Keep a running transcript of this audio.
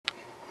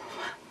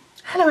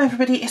Hello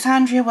everybody, it's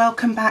Andrea,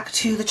 welcome back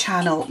to the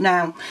channel.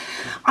 Now,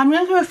 I'm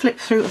going to do a flip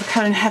through of the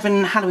Colour in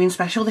Heaven Halloween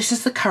special. This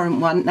is the current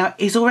one. Now,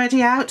 it's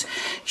already out. You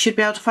should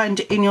be able to find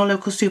it in your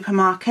local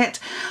supermarket,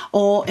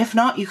 or if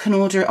not, you can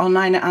order it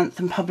online at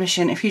Anthem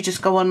Publishing. If you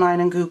just go online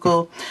and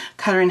Google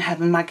Colour in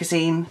Heaven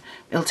magazine,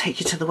 it'll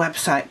take you to the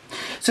website.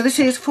 So this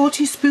is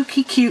 40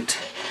 spooky, cute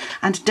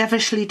and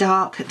devilishly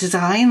dark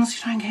designs.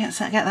 Try and get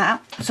that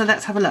out. So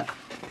let's have a look.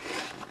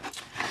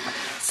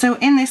 So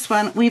in this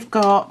one, we've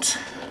got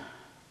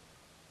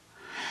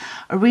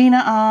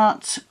Arena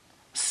Art,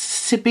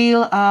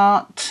 Sybille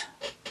Art,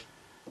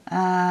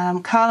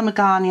 Carla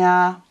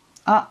Magana,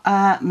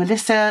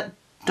 Medusa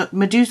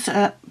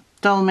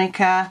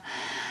Dollmaker,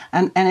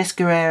 and Enis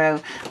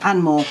Guerrero,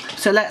 and more.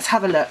 So let's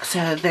have a look.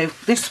 So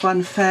this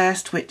one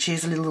first, which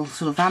is a little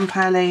sort of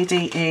vampire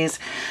lady, is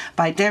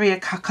by Daria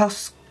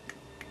Kakesoi,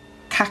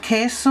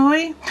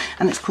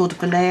 and it's called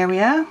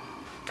Valeria.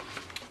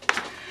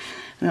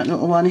 We've got a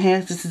little one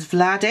here. This is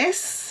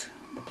Vladis.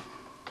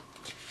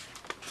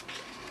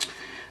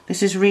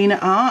 This is Rena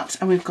Art,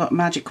 and we've got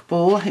Magic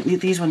Ball. I think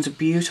these ones are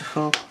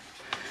beautiful.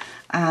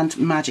 And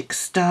Magic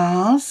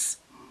Stars.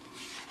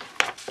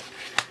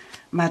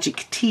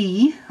 Magic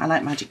Tea. I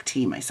like Magic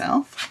Tea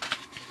myself.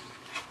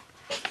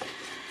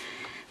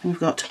 And we've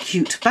got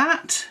Cute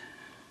Bat.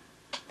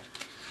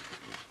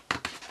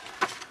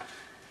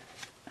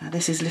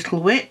 This is Little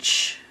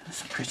Witch.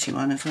 That's a pretty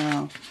one as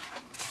well.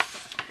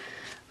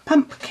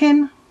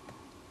 Pumpkin.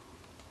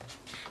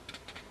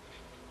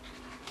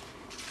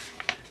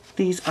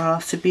 These are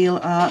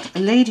Sybille Art,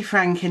 Lady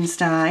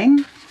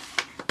Frankenstein,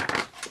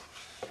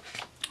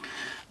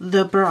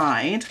 The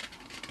Bride,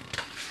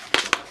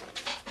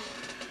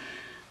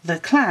 The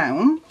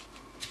Clown.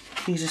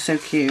 These are so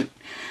cute.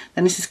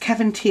 Then this is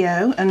Kevin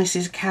Teo, and this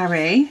is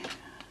Carrie.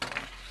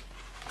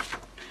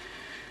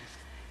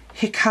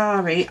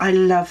 Hikari. I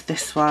love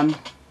this one.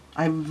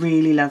 I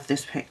really love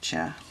this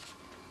picture.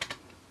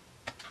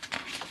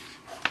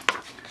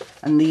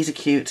 And these are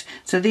cute.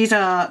 So these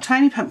are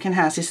Tiny Pumpkin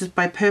House. This is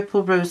by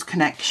Purple Rose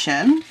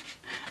Connection.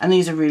 And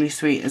these are really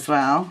sweet as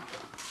well.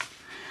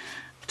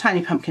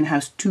 Tiny Pumpkin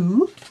House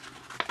 2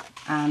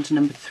 and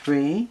number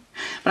 3.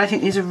 But I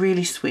think these are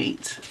really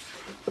sweet.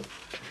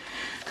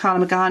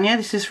 Carla Magana.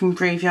 This is from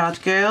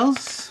Graveyard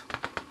Girls.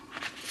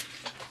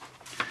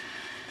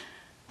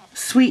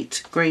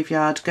 Sweet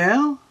Graveyard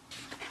Girl.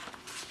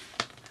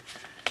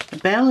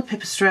 Belle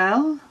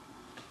Pipistrelle.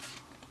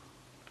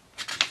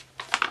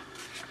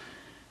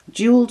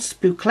 Jeweled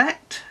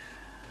Spooklet.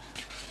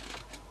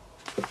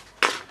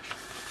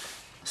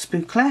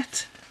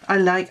 I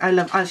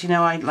love, as you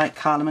know, I like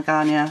Carla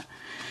Magana.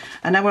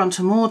 And now we're on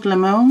to Maud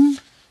Lamone.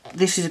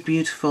 This is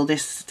beautiful.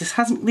 These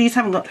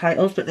haven't got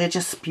titles, but they're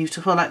just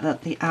beautiful, like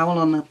the owl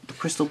on the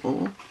crystal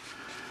ball.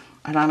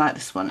 And I like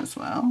this one as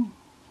well.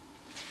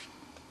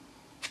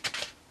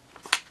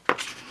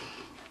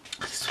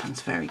 This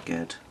one's very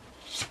good.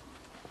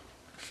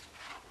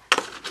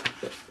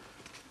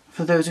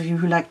 For those of you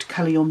who like to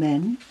colour your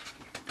men,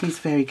 he's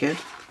very good.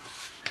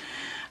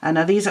 And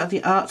now these are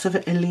the arts of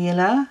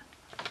Elila.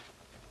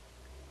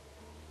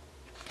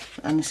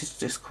 And this is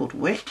just called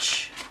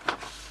Witch.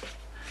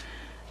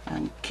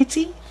 And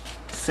Kitty.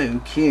 So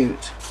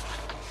cute.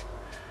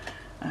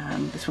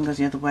 This one goes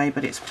the other way,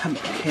 but it's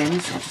pumpkin.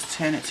 So I'll just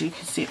turn it so you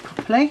can see it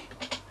properly.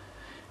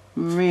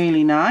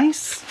 Really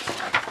nice.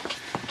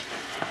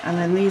 And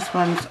then these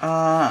ones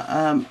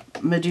are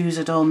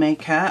Medusa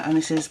Dollmaker. And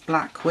this is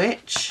Black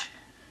Witch.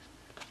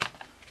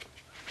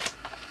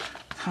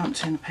 Can't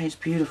turn the page,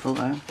 beautiful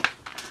though.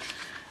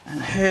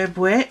 And Herb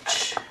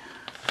Witch,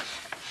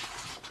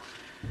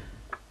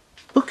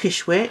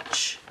 Bookish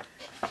Witch,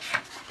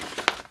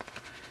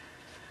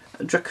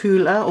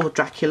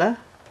 Dracula.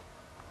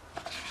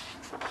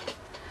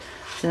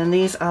 Then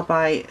these are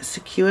by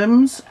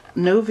Sequums,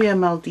 Novia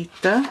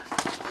Maldita,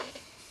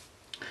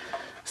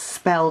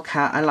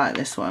 Spellcat. I like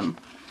this one.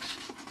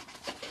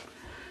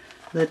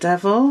 The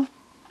Devil.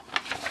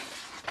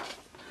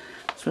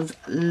 This one's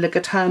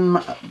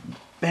Legatum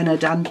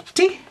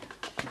Benedanti.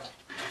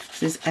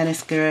 This is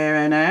Enis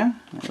Guerrero now.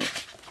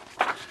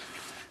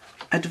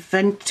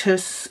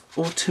 Adventus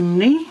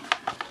Autumni.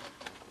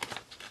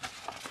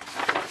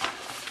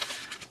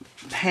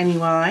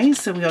 Pennywise.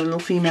 So we got a little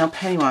female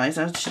Pennywise.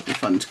 That should be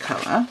fun to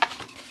colour.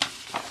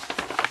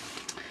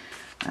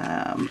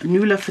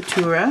 Nulla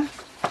Futura.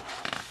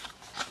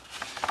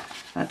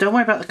 Don't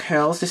worry about the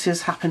curls. This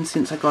has happened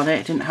since I got it.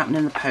 It didn't happen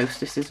in the post.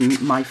 This isn't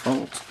my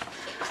fault.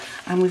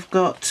 And we've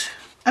got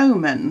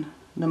Omen.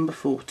 Number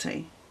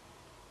 40.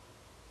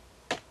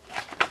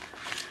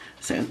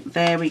 So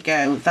there we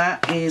go.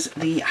 That is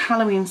the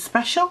Halloween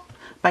special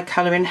by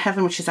Colour in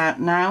Heaven, which is out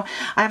now.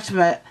 I have to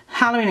admit,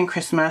 Halloween and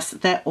Christmas,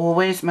 they're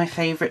always my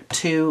favourite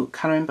two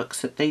colouring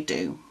books that they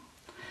do.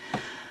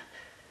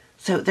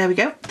 So there we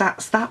go.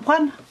 That's that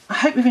one. I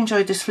hope you've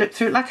enjoyed this flip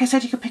through. Like I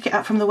said, you can pick it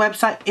up from the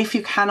website if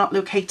you cannot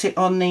locate it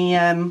on the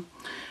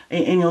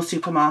in your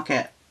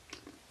supermarket.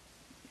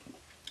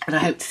 And I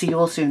hope to see you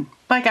all soon.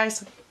 Bye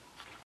guys.